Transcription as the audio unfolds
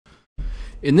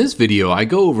In this video, I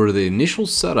go over the initial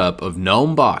setup of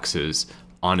Gnome Boxes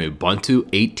on Ubuntu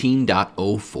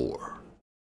 18.04.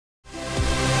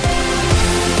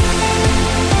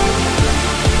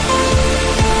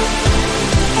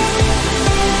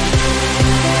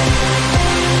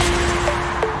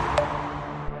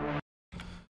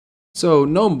 So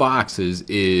Gnome Boxes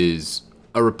is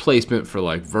a replacement for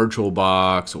like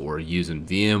VirtualBox or using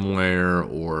VMware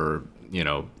or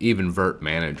even Virt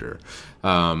Manager.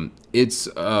 It's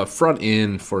a front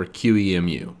end for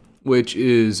qemu, which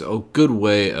is a good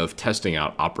way of testing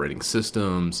out operating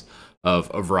systems of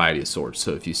a variety of sorts.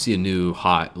 So if you see a new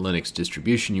hot Linux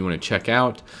distribution you want to check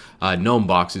out, Gnome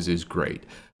Boxes is great.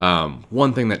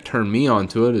 One thing that turned me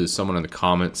onto it is someone in the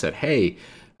comments said, hey,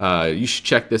 you should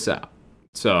check this out.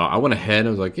 So I went ahead and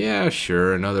I was like, yeah,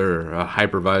 sure, another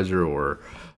hypervisor or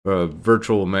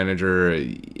virtual manager.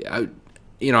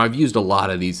 I've used a lot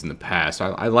of these in the past.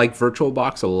 I like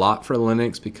VirtualBox a lot for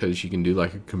Linux because you can do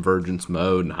like a convergence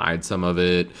mode and hide some of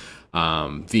it.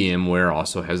 VMware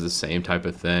also has the same type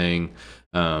of thing.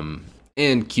 And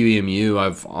QEMU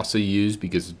I've also used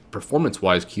because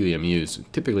performance-wise QEMU is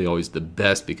typically always the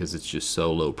best because it's just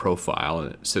so low profile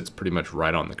and it sits pretty much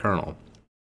right on the kernel.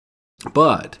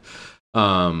 But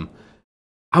I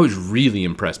was really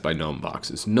impressed by Gnome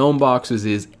Boxes. Gnome Boxes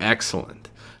is excellent.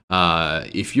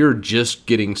 If you're just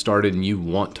getting started and you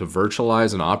want to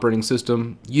virtualize an operating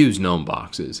system, use Gnome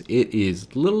Boxes. It is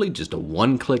literally just a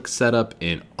one-click setup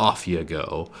and off you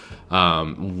go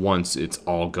once it's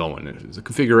all going. The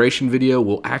configuration video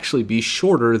will actually be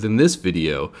shorter than this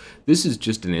video. This is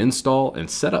just an install and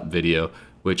setup video,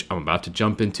 which I'm about to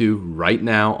jump into right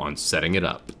now on setting it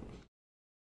up.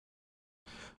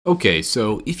 Okay,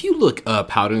 so if you look up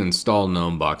how to install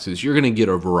Gnome Boxes, you're going to get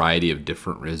a variety of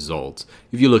different results.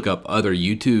 If you look up other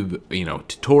YouTube,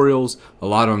 tutorials, a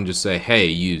lot of them just say, hey,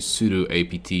 use sudo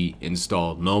apt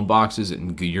install Gnome Boxes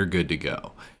and you're good to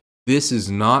go. This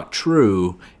is not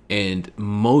true, and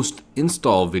most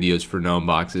install videos for Gnome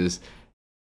Boxes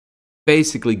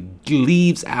basically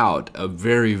leaves out a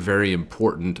very, very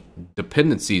important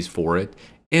dependencies for it,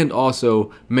 and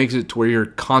also makes it to where you're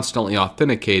constantly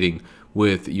authenticating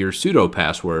with your sudo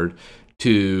password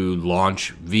to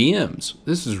launch VMs.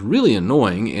 This is really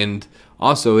annoying, and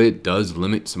also it does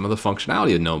limit some of the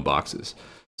functionality of Gnome Boxes.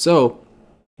 So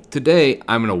today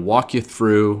I'm going to walk you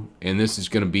through, and this is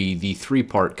going to be the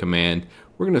three-part command.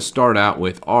 We're going to start out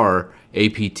with our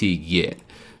apt-get.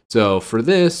 So for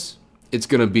this, it's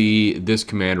going to be this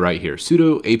command right here,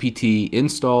 sudo apt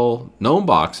install Gnome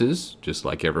Boxes, just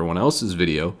like everyone else's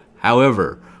video.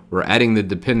 However, we're adding the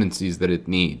dependencies that it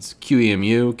needs,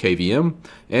 qemu-kvm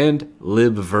and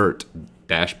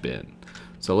libvirt-bin.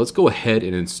 So let's go ahead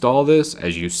and install this.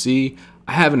 As you see,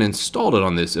 I haven't installed it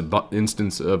on this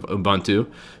instance of Ubuntu.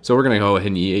 So we're going to go ahead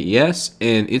and yes,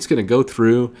 and it's going to go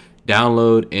through,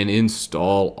 download, and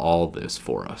install all this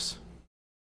for us.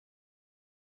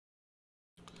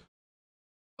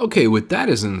 Okay, with that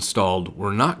is installed,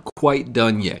 we're not quite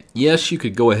done yet. Yes, you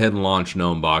could go ahead and launch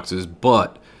Gnome Boxes,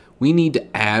 but we need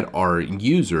to add our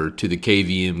user to the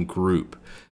KVM group.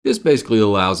 This basically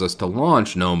allows us to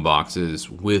launch Gnome Boxes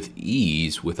with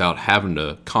ease without having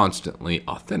to constantly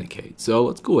authenticate. So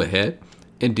let's go ahead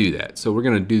and do that. So we're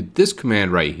going to do this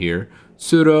command right here,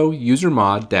 sudo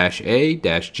usermod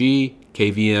 -a-g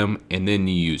kvm and then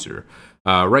the user.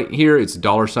 Right here it's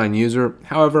 $user.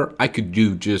 However, I could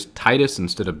do just Titus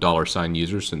instead of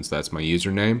 $user since that's my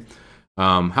username.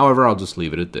 However, I'll just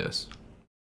leave it at this.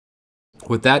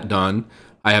 With that done,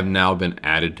 I have now been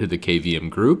added to the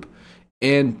KVM group,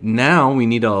 and now we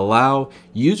need to allow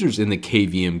users in the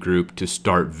KVM group to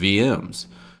start VMs.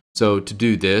 So to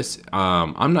do this,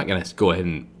 I'm not going to go ahead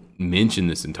and mention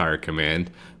this entire command,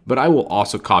 but I will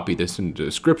also copy this in the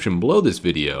description below this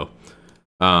video.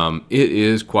 It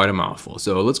is quite a mouthful.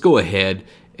 So let's go ahead,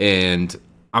 and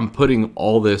I'm putting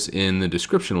all this in the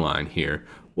description line here.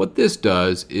 What this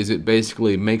does is it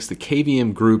basically makes the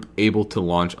KVM group able to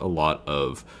launch a lot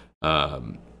of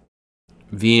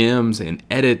VMs and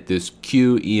edit this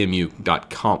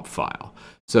qemu.conf file.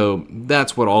 So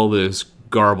that's what all this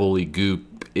garbly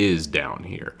goop is down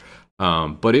here.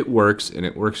 But it works, and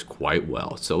it works quite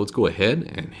well. So let's go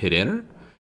ahead and hit enter.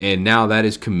 And now that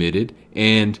is committed,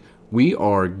 and we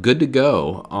are good to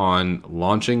go on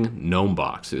launching Gnome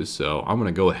Boxes. So I'm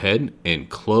going to go ahead and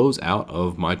close out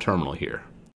of my terminal here.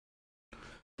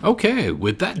 Okay,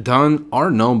 with that done, our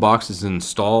Gnome Box is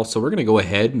installed, so we're going to go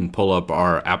ahead and pull up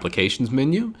our applications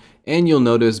menu, and you'll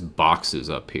notice boxes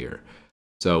up here.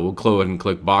 So we'll go ahead and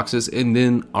click boxes, and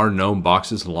then our Gnome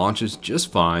Boxes launches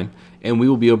just fine, and we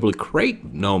will be able to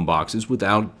create Gnome Boxes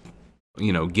without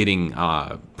getting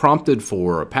prompted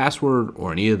for a password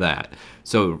or any of that.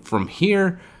 So from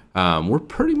here, we're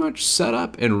pretty much set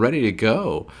up and ready to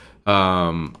go.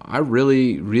 I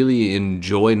really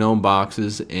enjoy Gnome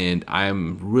Boxes, and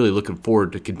I'm really looking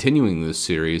forward to continuing this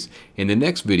series. In the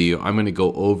next video, I'm going to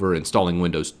go over installing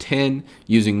Windows 10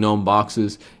 using Gnome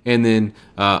Boxes, and then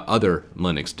other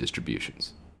Linux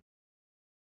distributions.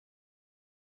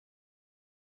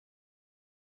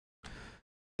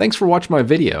 Thanks for watching my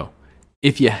video.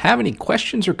 If you have any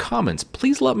questions or comments,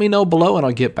 please let me know below and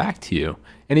I'll get back to you.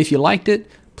 And if you liked it,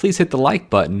 please hit the like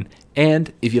button.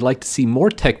 And if you'd like to see more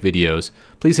tech videos,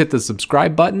 please hit the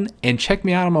subscribe button and check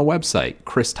me out on my website,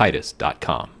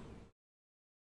 christitus.com.